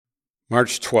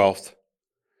March 12th,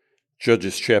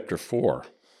 Judges chapter 4.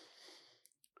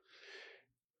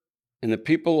 And the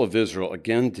people of Israel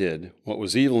again did what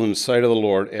was evil in the sight of the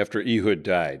Lord after Ehud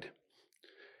died.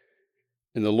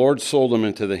 And the Lord sold them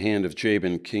into the hand of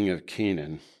Jabin, king of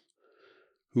Canaan,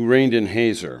 who reigned in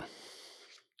Hazor.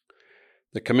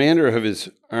 The commander of his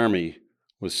army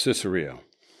was Sisera,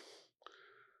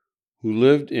 who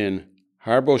lived in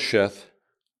Harbosheth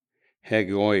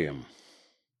Hagoyim.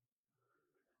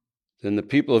 Then the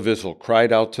people of Israel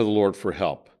cried out to the Lord for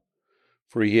help,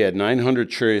 for he had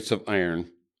 900 chariots of iron, and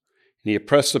he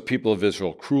oppressed the people of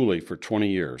Israel cruelly for 20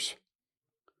 years.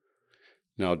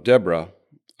 Now Deborah,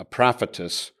 a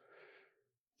prophetess,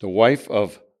 the wife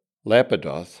of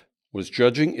Lapidoth, was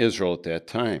judging Israel at that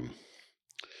time.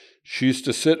 She used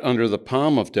to sit under the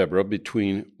palm of Deborah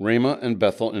between Ramah and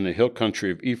Bethel in the hill country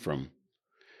of Ephraim,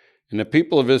 and the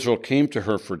people of Israel came to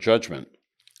her for judgment.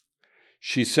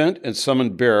 She sent and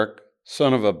summoned Barak,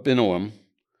 son of Abinoam,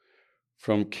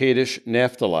 from Kadesh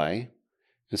Naphtali,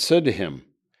 and said to him,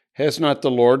 "Has not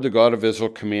the Lord, the God of Israel,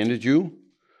 commanded you?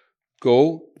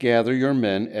 Go gather your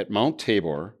men at Mount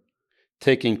Tabor,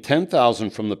 taking 10,000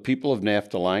 from the people of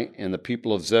Naphtali and the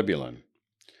people of Zebulun.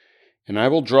 And I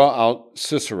will draw out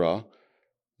Sisera,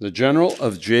 the general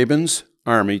of Jabin's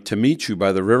army, to meet you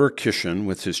by the river Kishon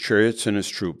with his chariots and his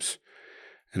troops,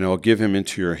 and I will give him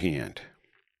into your hand."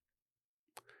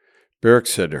 Barak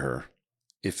said to her,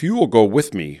 "If you will go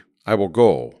with me, I will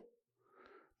go.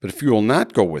 But if you will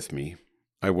not go with me,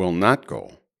 I will not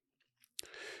go."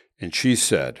 And she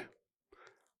said,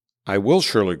 "I will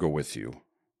surely go with you.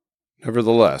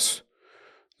 Nevertheless,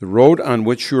 the road on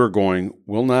which you are going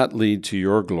will not lead to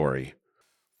your glory,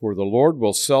 for the Lord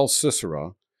will sell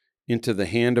Sisera into the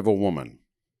hand of a woman."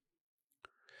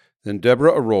 Then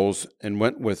Deborah arose and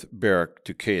went with Barak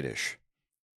to Kadesh.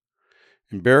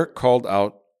 And Barak called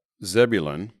out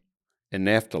Zebulun and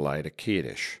Naphtali to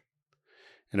Kadesh.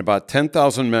 And about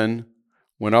 10,000 men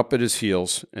went up at his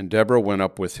heels, and Deborah went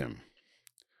up with him.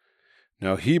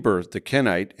 Now Heber the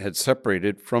Kenite had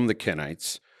separated from the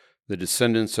Kenites, the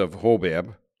descendants of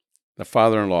Hobab, the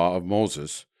father-in-law of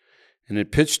Moses, and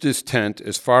had pitched his tent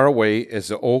as far away as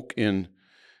the oak in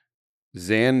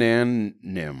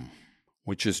Zaanannim,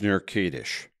 which is near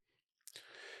Kadesh.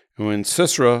 And when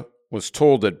Sisera was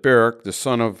told that Barak, the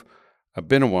son of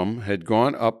Abinoam, had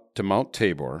gone up to Mount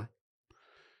Tabor,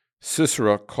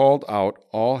 Sisera called out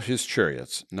all his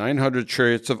chariots, 900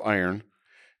 chariots of iron,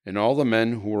 and all the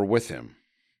men who were with him,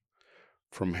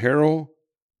 from Harosheth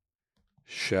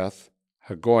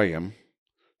Hagoyim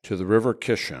to the river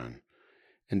Kishon.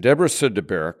 And Deborah said to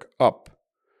Barak, "Up,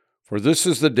 for this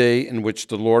is the day in which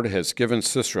the Lord has given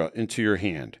Sisera into your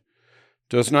hand.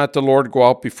 Does not the Lord go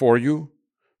out before you?"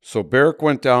 So Barak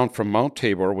went down from Mount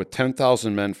Tabor with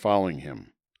 10,000 men following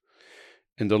him.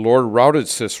 And the Lord routed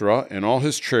Sisera and all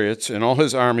his chariots and all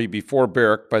his army before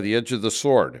Barak by the edge of the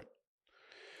sword.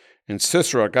 And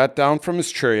Sisera got down from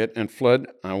his chariot and fled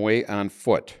away on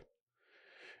foot.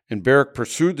 And Barak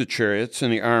pursued the chariots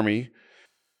and the army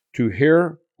to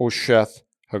Harosheth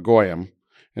Hagoyim,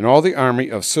 and all the army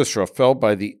of Sisera fell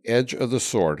by the edge of the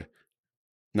sword.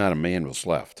 Not a man was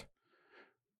left.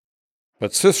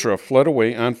 But Sisera fled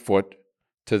away on foot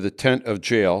to the tent of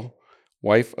Jael,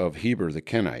 wife of Heber the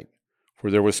Kenite, for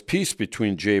there was peace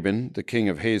between Jabin, the king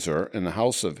of Hazor, and the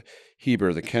house of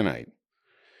Heber the Kenite.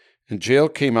 And Jael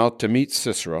came out to meet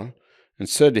Sisera, and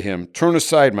said to him, "Turn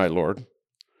aside, my lord.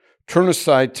 Turn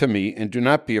aside to me, and do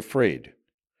not be afraid."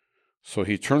 So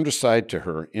he turned aside to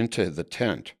her into the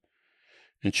tent,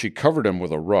 and she covered him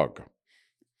with a rug.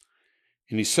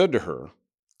 And he said to her,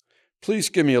 "Please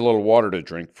give me a little water to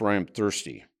drink, for I am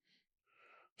thirsty."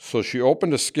 So she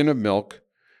opened a skin of milk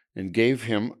and gave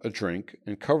him a drink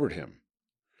and covered him.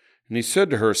 And he said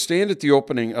to her, "Stand at the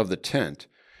opening of the tent,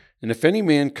 and if any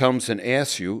man comes and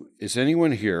asks you, 'Is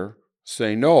anyone here?'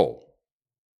 say, 'No.'"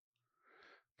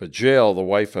 But Jael, the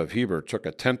wife of Heber, took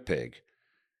a tent peg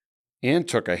and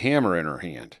took a hammer in her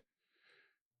hand.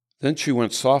 Then she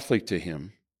went softly to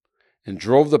him and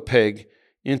drove the peg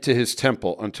into his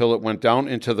temple until it went down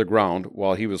into the ground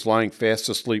while he was lying fast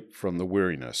asleep from the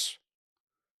weariness.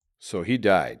 So he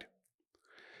died.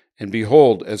 And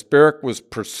behold, as Barak was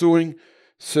pursuing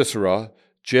Sisera,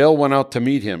 Jael went out to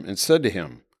meet him and said to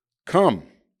him,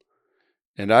 "Come,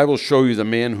 and I will show you the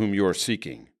man whom you are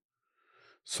seeking."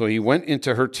 So he went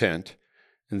into her tent,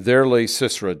 and there lay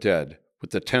Sisera dead, with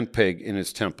the tent peg in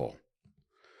his temple.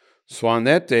 So on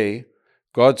that day,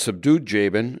 God subdued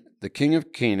Jabin, the king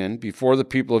of Canaan, before the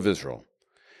people of Israel.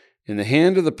 And the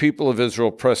hand of the people of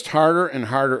Israel pressed harder and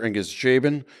harder against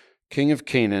Jabin, king of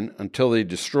Canaan, until they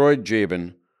destroyed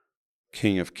Jabin,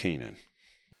 king of Canaan.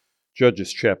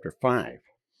 Judges chapter 5.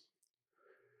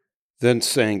 Then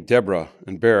sang Deborah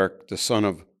and Barak, the son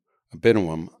of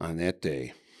Abinoam, on that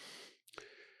day,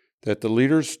 that the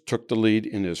leaders took the lead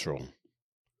in Israel,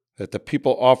 that the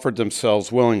people offered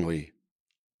themselves willingly.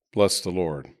 Bless the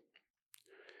Lord.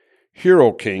 Hear,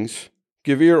 O kings,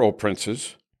 give ear, O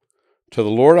princes. To the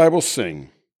Lord I will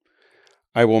sing.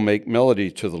 I will make melody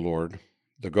to the Lord,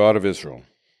 the God of Israel.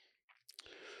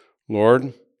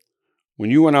 Lord,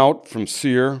 when you went out from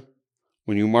Seir,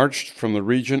 when you marched from the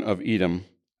region of Edom,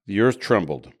 the earth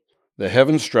trembled, the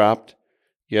heavens dropped,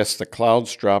 yes, the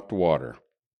clouds dropped water.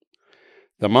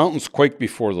 The mountains quaked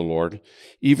before the Lord,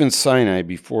 even Sinai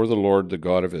before the Lord, the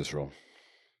God of Israel.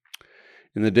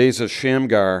 In the days of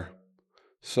Shamgar,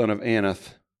 son of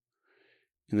Anath,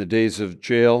 in the days of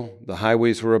Jael, the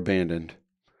highways were abandoned.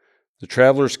 The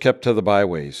travelers kept to the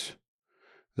byways.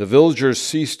 The villagers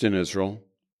ceased in Israel.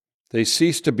 They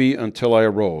ceased to be until I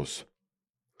arose.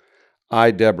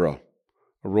 I, Deborah,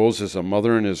 arose as a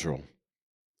mother in Israel.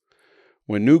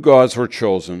 When new gods were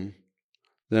chosen,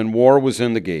 then war was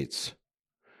in the gates.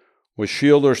 Was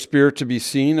shield or spear to be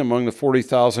seen among the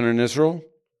 40,000 in Israel?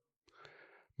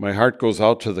 My heart goes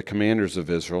out to the commanders of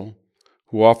Israel,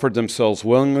 who offered themselves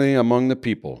willingly among the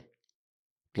people.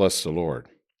 Bless the Lord.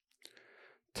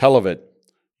 Tell of it,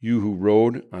 you who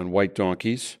rode on white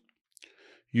donkeys,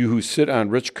 you who sit on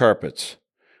rich carpets,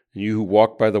 and you who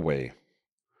walk by the way.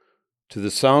 To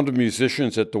the sound of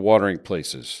musicians at the watering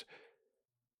places,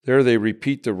 there they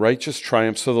repeat the righteous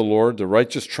triumphs of the Lord, the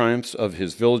righteous triumphs of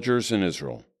his villagers in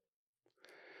Israel.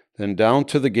 Then down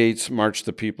to the gates marched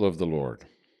the people of the Lord.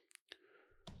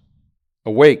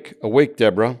 Awake, awake,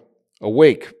 Deborah.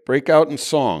 Awake, break out in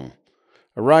song.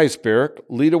 Arise, Barak,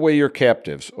 lead away your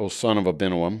captives, O son of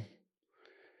Abinoam.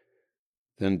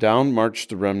 Then down marched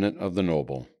the remnant of the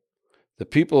noble. The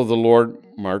people of the Lord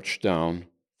marched down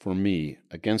for me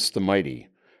against the mighty.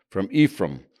 From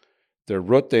Ephraim, their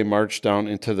root they marched down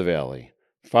into the valley,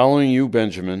 following you,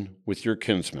 Benjamin, with your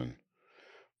kinsmen.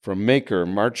 From Makir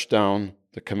marched down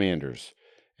the commanders,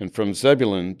 and from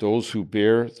Zebulun those who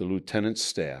bear the lieutenant's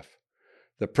staff.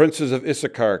 The princes of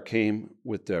Issachar came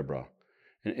with Deborah,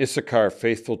 and Issachar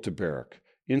faithful to Barak.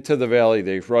 Into the valley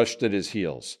they rushed at his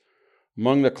heels.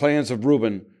 Among the clans of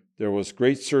Reuben there was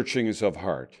great searchings of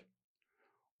heart.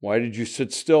 Why did you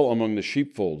sit still among the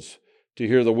sheepfolds to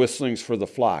hear the whistlings for the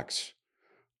flocks?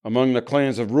 Among the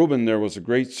clans of Reuben there was a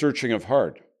great searching of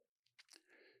heart.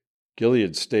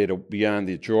 Gilead stayed beyond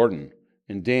the Jordan,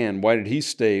 and Dan, why did he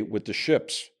stay with the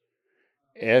ships?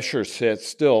 Asher sat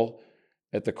still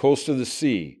at the coast of the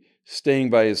sea, staying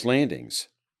by his landings.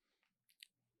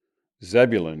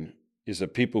 Zebulun is a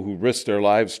people who risk their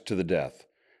lives to the death.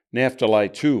 Naphtali,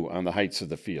 too, on the heights of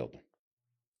the field.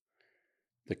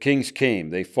 The kings came,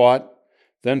 they fought,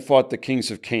 then fought the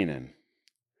kings of Canaan.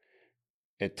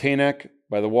 At Tanakh,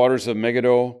 by the waters of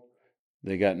Megiddo,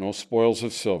 they got no spoils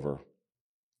of silver.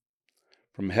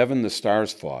 From heaven the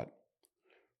stars fought.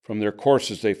 From their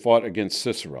courses they fought against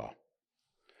Sisera.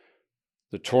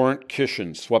 The torrent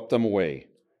Kishon swept them away,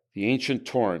 the ancient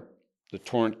torrent, the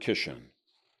torrent Kishon.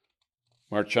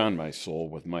 March on, my soul,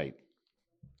 with might.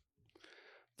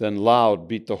 Then loud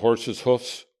beat the horse's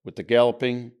hoofs with the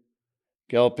galloping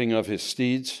of his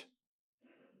steeds.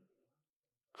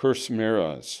 Curse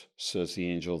Meroz, says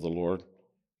the angel of the Lord.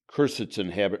 Curse its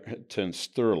inhabitants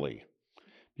thoroughly,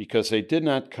 because they did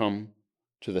not come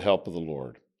to the help of the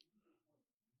Lord,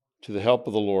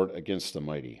 against the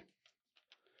mighty.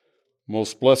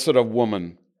 Most blessed of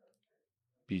woman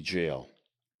be Jael,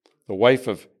 the wife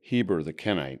of Heber the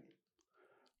Kenite,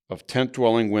 of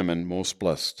tent-dwelling women most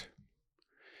blessed.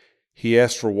 He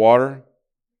asked for water,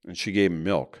 and she gave him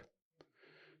milk.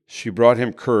 She brought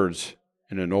him curds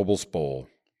in a noble's bowl.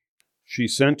 She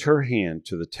sent her hand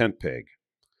to the tent peg,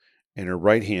 and her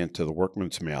right hand to the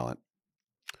workman's mallet.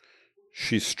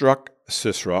 She struck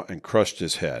Sisera and crushed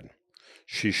his head.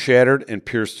 She shattered and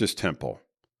pierced his temple.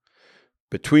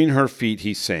 Between her feet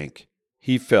he sank.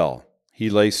 He fell. He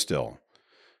lay still.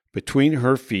 Between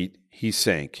her feet he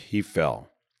sank. He fell.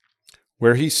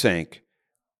 Where he sank,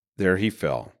 there he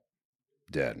fell,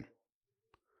 dead.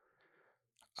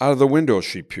 Out of the window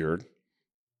she peered.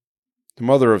 The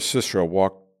mother of Sisera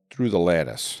walked through the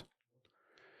lattice.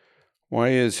 Why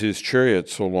is his chariot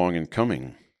so long in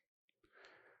coming?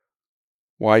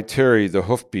 Why tarry the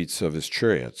hoofbeats of his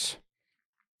chariots?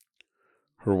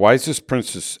 Her wisest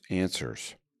princess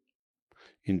answers.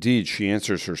 Indeed, she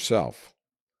answers herself.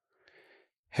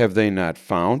 Have they not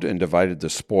found and divided the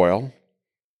spoil?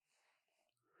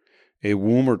 A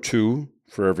womb or two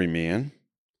for every man?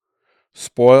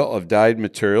 Spoil of dyed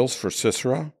materials for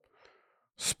Sisera?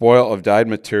 Spoil of dyed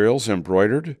materials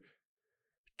embroidered?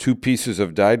 2 pieces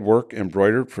of dyed work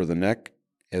embroidered for the neck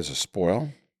as a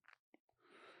spoil?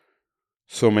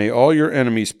 So may all your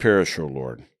enemies perish, O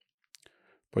Lord,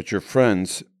 but your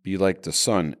friends be like the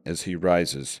sun as he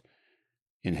rises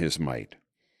in his might.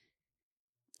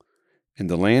 And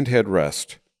the land had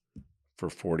rest for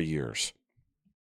 40 years.